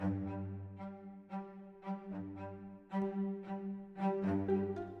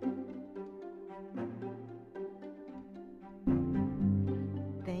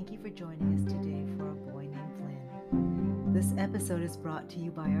This episode is brought to you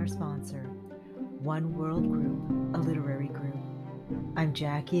by our sponsor, One World Group, a literary group. I'm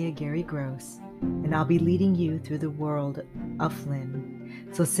Jackie Aguirre Gross, and I'll be leading you through the world of Flynn.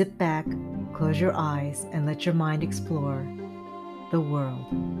 So sit back, close your eyes, and let your mind explore the world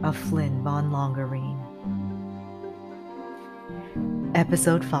of Flynn von Longerine.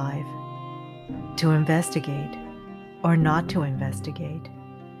 Episode 5, To Investigate or Not to Investigate.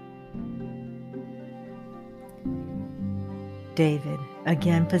 David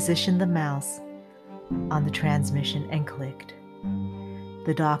again positioned the mouse on the transmission and clicked.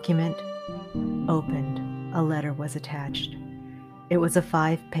 The document opened. A letter was attached. It was a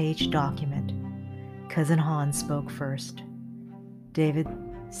 5-page document. Cousin Hans spoke first. David,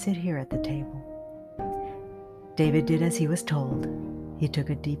 sit here at the table. David did as he was told. He took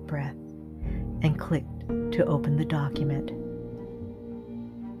a deep breath and clicked to open the document.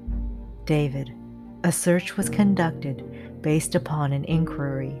 David, a search was conducted based upon an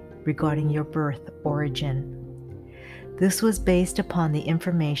inquiry regarding your birth origin. This was based upon the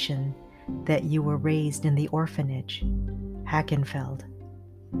information that you were raised in the orphanage, Hackenfeld.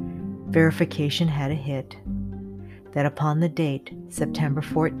 Verification had a hit that upon the date September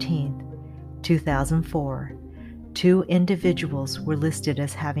 14th, 2004, 2 individuals were listed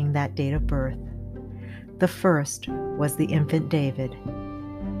as having that date of birth. The first was the infant David,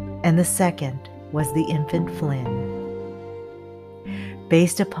 and the second was the infant Flynn.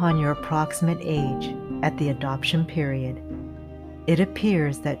 Based upon your approximate age at the adoption period, it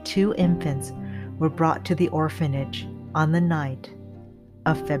appears that 2 infants were brought to the orphanage on the night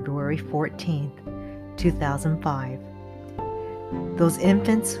of February 14th, 2005. Those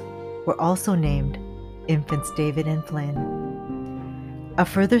infants were also named Infants David and Flynn. A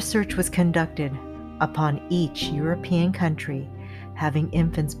further search was conducted upon each European country having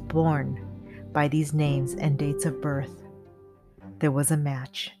infants born by these names and dates of birth. There was a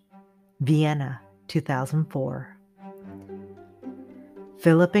match. Vienna, 2004.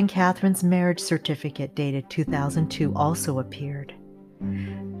 Philip and Catherine's marriage certificate dated 2002 also appeared.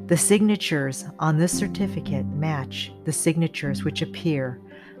 The signatures on this certificate match the signatures which appear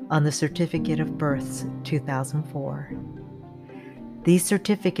on the certificate of births 2004. These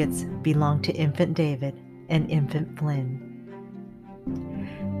certificates belong to infant David and infant Flynn.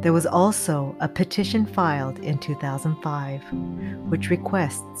 There was also a petition filed in 2005 which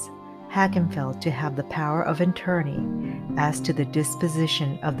requests Hackenfeld to have the power of attorney as to the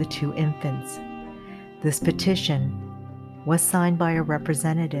disposition of the 2 infants. This petition was signed by a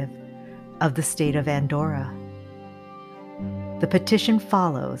representative of the state of Andorra. The petition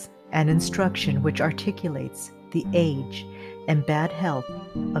follows an instruction which articulates the age and bad health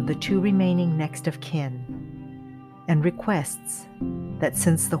of the 2 remaining next of kin, and requests that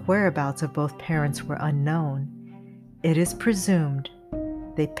since the whereabouts of both parents were unknown, it is presumed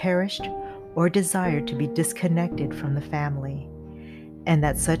they perished or desired to be disconnected from the family, and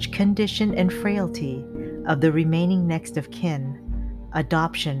that such condition and frailty of the remaining next of kin,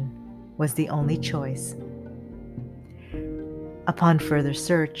 adoption was the only choice. Upon further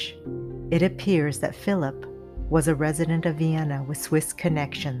search, it appears that Philip was a resident of Vienna with Swiss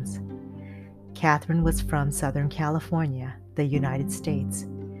connections. Catherine was from Southern California, the United States.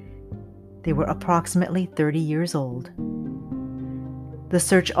 They were approximately 30 years old. The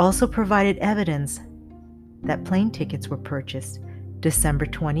search also provided evidence that plane tickets were purchased December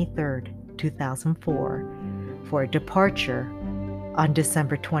 23, 2004, for a departure on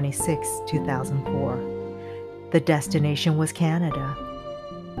December 26, 2004. The destination was Canada.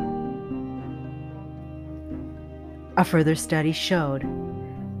 A further study showed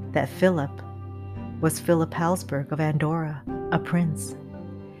that Philip was Philip Halsberg of Andorra, a prince,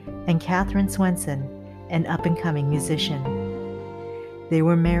 and Catherine Swenson, an up-and-coming musician. They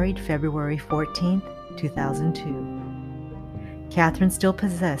were married February 14, 2002. Catherine still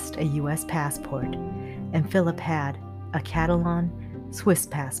possessed a U.S. passport, and Philip had a Catalan Swiss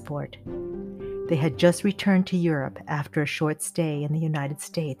passport. They had just returned to Europe after a short stay in the United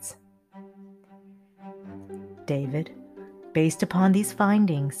States. David, based upon these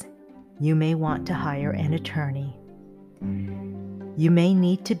findings, you may want to hire an attorney. You may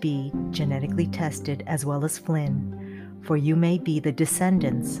need to be genetically tested as well as Flynn, for you may be the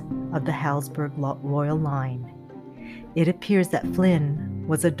descendants of the Halsberg royal line. It appears that Flynn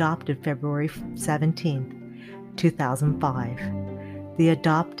was adopted February 17, 2005. The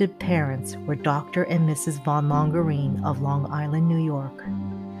adopted parents were Dr. and Mrs. von Longerine of Long Island, New York.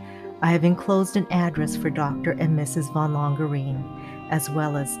 I have enclosed an address for Dr. and Mrs. von Longerine, as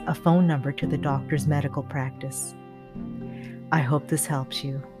well as a phone number to the doctor's medical practice. I hope this helps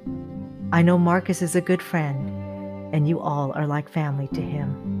you. I know Marcus is a good friend, and you all are like family to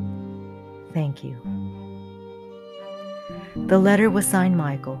him. Thank you. The letter was signed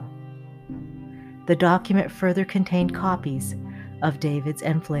Michael. The document further contained copies of David's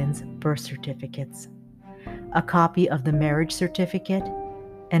and Flynn's birth certificates, a copy of the marriage certificate,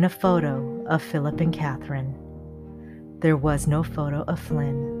 and a photo of Philip and Catherine. There was no photo of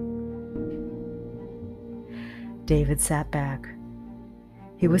Flynn. David sat back.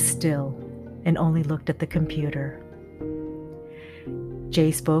 He was still and only looked at the computer.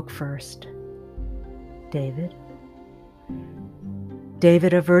 Jay spoke first. David?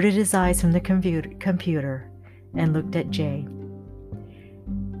 David averted his eyes from the computer and looked at Jay.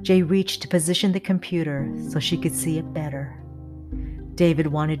 Jay reached to position the computer so she could see it better. David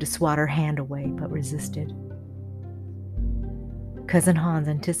wanted to swat her hand away, but resisted. Cousin Hans,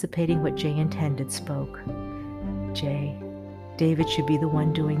 anticipating what Jay intended, spoke. Jay, David should be the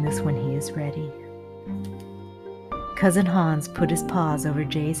one doing this when he is ready. Cousin Hans put his paws over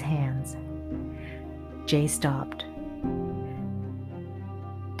Jay's hands. Jay stopped.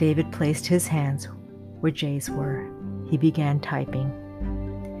 David placed his hands where Jay's were. He began typing.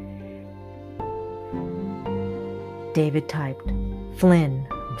 David typed, Flynn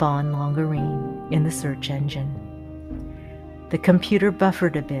Von Longarine, in the search engine. The computer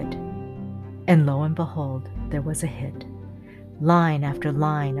buffered a bit, and lo and behold, there was a hit. Line after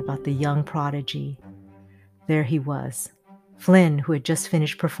line about the young prodigy. There he was, Flynn, who had just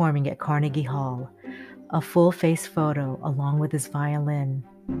finished performing at Carnegie Hall, a full-face photo along with his violin.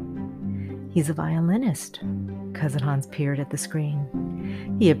 He's a violinist. Cousin Hans peered at the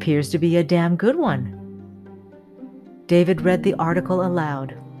screen. He appears to be a damn good one. David read the article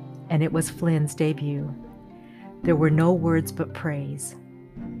aloud, and it was Flynn's debut. There were no words but praise.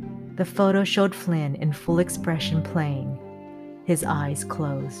 The photo showed Flynn in full expression playing, his eyes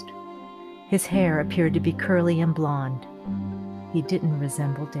closed. His hair appeared to be curly and blonde. He didn't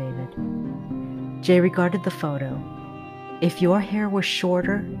resemble David. Jay regarded the photo. If your hair were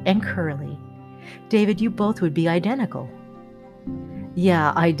shorter and curly, David, you both would be identical.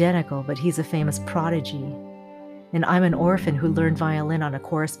 Yeah, identical, but he's a famous prodigy. And I'm an orphan who learned violin on a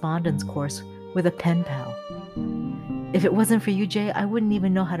correspondence course with a pen pal. If it wasn't for you, Jay, I wouldn't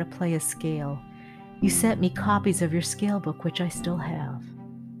even know how to play a scale. You sent me copies of your scale book, which I still have.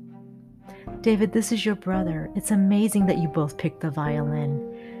 David, this is your brother. It's amazing that you both picked the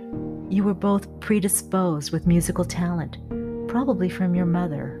violin. You were both predisposed with musical talent, probably from your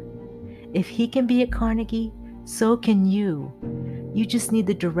mother. If he can be at Carnegie, so can you. You just need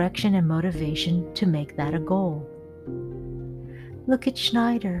the direction and motivation to make that a goal. Look at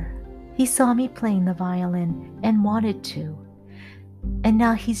Schneider. He saw me playing the violin and wanted to. And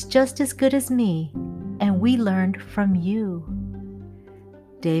now he's just as good as me, and we learned from you.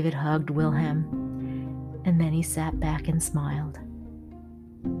 David hugged Wilhelm, and then he sat back and smiled.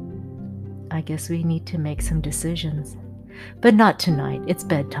 I guess we need to make some decisions. But not tonight. It's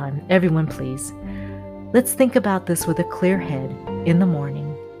bedtime. Everyone, please. Let's think about this with a clear head in the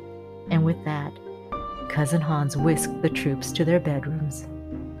morning. And with that, Cousin Hans whisked the troops to their bedrooms.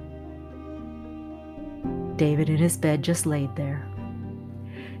 David in his bed just laid there.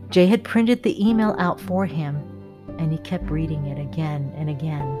 Jay had printed the email out for him, and he kept reading it again and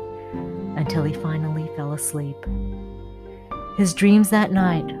again until he finally fell asleep. His dreams that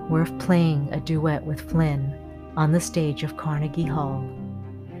night were of playing a duet with Flynn on the stage of Carnegie Hall.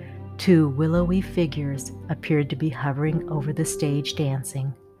 Two willowy figures appeared to be hovering over the stage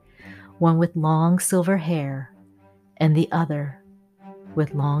dancing, one with long silver hair and the other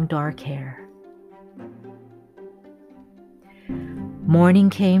with long dark hair. Morning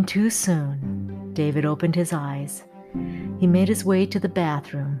came too soon. David opened his eyes. He made his way to the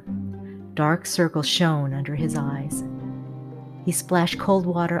bathroom. Dark circles shone under his eyes. He splashed cold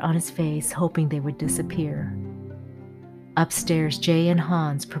water on his face, hoping they would disappear. Upstairs, Jay and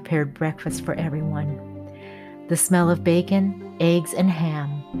Hans prepared breakfast for everyone. The smell of bacon, eggs, and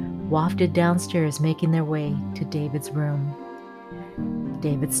ham wafted downstairs, making their way to David's room.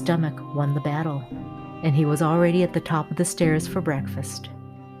 David's stomach won the battle, and he was already at the top of the stairs for breakfast.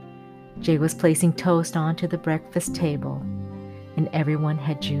 Jay was placing toast onto the breakfast table, and everyone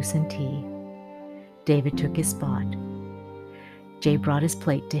had juice and tea. David took his spot. Jay brought his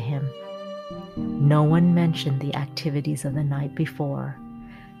plate to him. No one mentioned the activities of the night before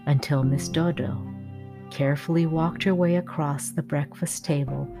until Miss Dodo carefully walked her way across the breakfast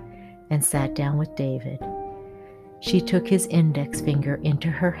table and sat down with David. She took his index finger into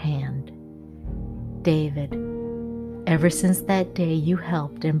her hand. David, ever since that day you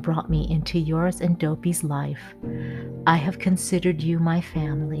helped and brought me into yours and Dopey's life, I have considered you my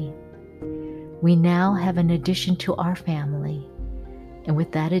family. We now have an addition to our family, and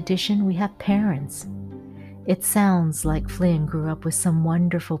with that addition, we have parents. It sounds like Flynn grew up with some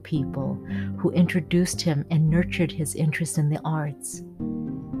wonderful people who introduced him and nurtured his interest in the arts.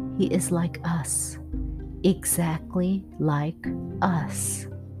 He is like us, exactly like us.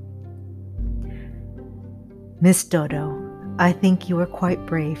 Miss Dodo, I think you are quite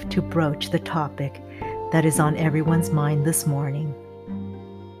brave to broach the topic that is on everyone's mind this morning.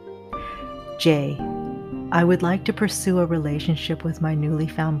 Jay, I would like to pursue a relationship with my newly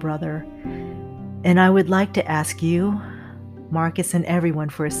found brother, and I would like to ask you, Marcus, and everyone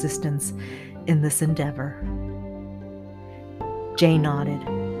for assistance in this endeavor. Jay nodded.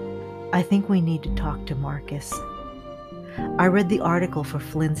 I think we need to talk to Marcus. I read the article for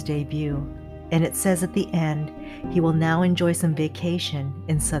Flynn's debut, and it says at the end he will now enjoy some vacation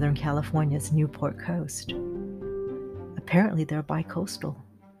in Southern California's Newport coast. Apparently they're bicoastal.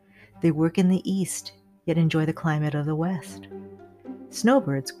 They work in the east, yet enjoy the climate of the west.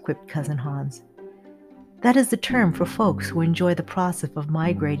 Snowbirds, quipped Cousin Hans. That is the term for folks who enjoy the process of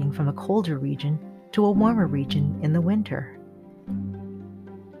migrating from a colder region to a warmer region in the winter.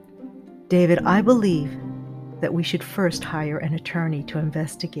 David, I believe that we should first hire an attorney to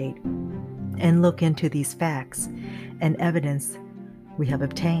investigate and look into these facts and evidence we have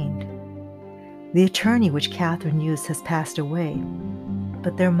obtained. The attorney which Catherine used has passed away,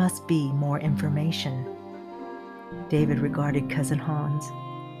 but there must be more information. David regarded Cousin Hans.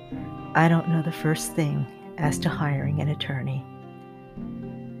 I don't know the first thing as to hiring an attorney.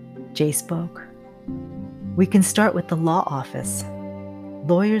 Jay spoke. We can start with the law office.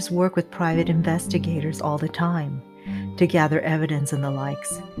 Lawyers work with private investigators all the time to gather evidence and the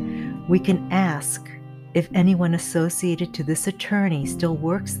likes. We can ask if anyone associated to this attorney still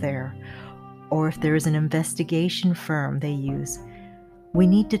works there, or if there is an investigation firm they use. We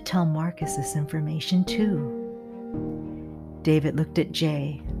need to tell Marcus this information too. David looked at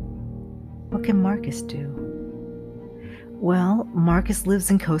Jay. What can Marcus do? Well, Marcus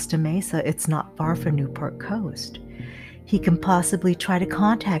lives in Costa Mesa. It's not far from Newport Coast. He can possibly try to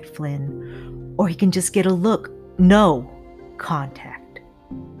contact Flynn, or he can just get a look. No contact.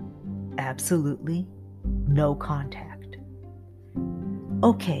 Absolutely no contact.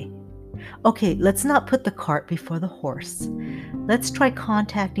 Okay, let's not put the cart before the horse. Let's try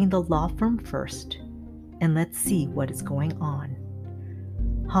contacting the law firm first, and let's see what is going on.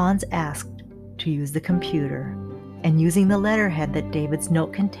 Hans asked to use the computer, and using the letterhead that David's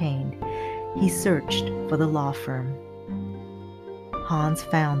note contained, he searched for the law firm. Hans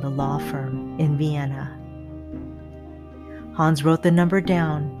found the law firm in Vienna. Hans wrote the number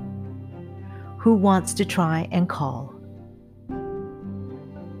down. Who wants to try and call?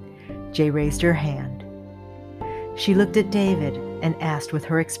 Jay raised her hand. She looked at David and asked with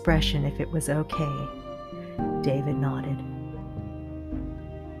her expression if it was okay. David nodded.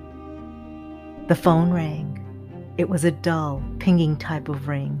 The phone rang. It was a dull, pinging type of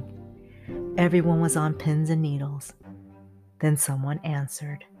ring. Everyone was on pins and needles. Then someone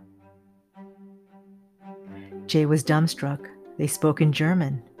answered. Jay was dumbstruck. They spoke in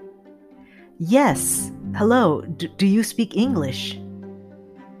German. Yes, hello, do you speak English?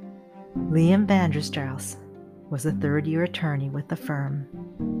 Liam Vanderstraus was a third-year attorney with the firm.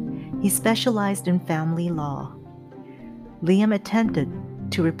 He specialized in family law. Liam attempted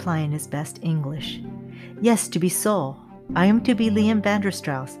to reply in his best English. Yes, to be so. I am to be Liam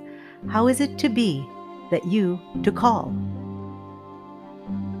Vanderstraus. How is it to be that you to call?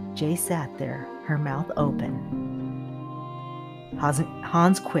 Jay sat there, her mouth open.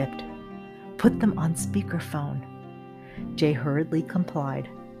 Hans quipped, put them on speakerphone. Jay hurriedly complied,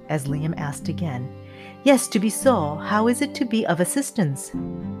 as Liam asked again, yes, to be so. How is it to be of assistance?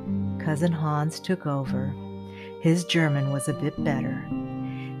 Cousin Hans took over. His German was a bit better.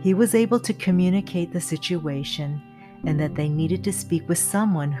 He was able to communicate the situation and that they needed to speak with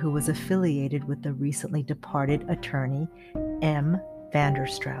someone who was affiliated with the recently departed attorney, M.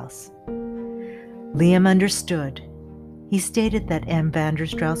 Vanderstraus. Liam understood. He stated that M.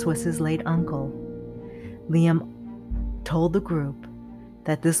 Vanderstraus was his late uncle. Liam told the group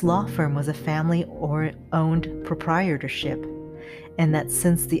that this law firm was a family-owned proprietorship, and that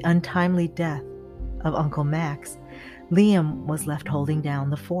since the untimely death of Uncle Max, Liam was left holding down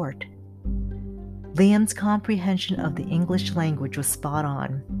the fort. Liam's comprehension of the English language was spot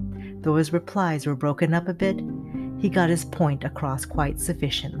on. Though his replies were broken up a bit, he got his point across quite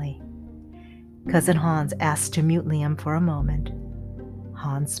sufficiently. Cousin Hans asked to mute Liam for a moment.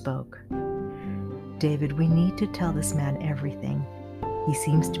 Hans spoke. David, we need to tell this man everything. He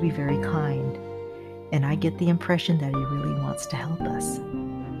seems to be very kind, and I get the impression that he really wants to help us.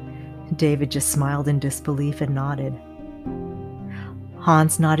 David just smiled in disbelief and nodded.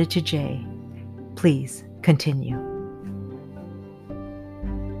 Hans nodded to Jay. Please, continue.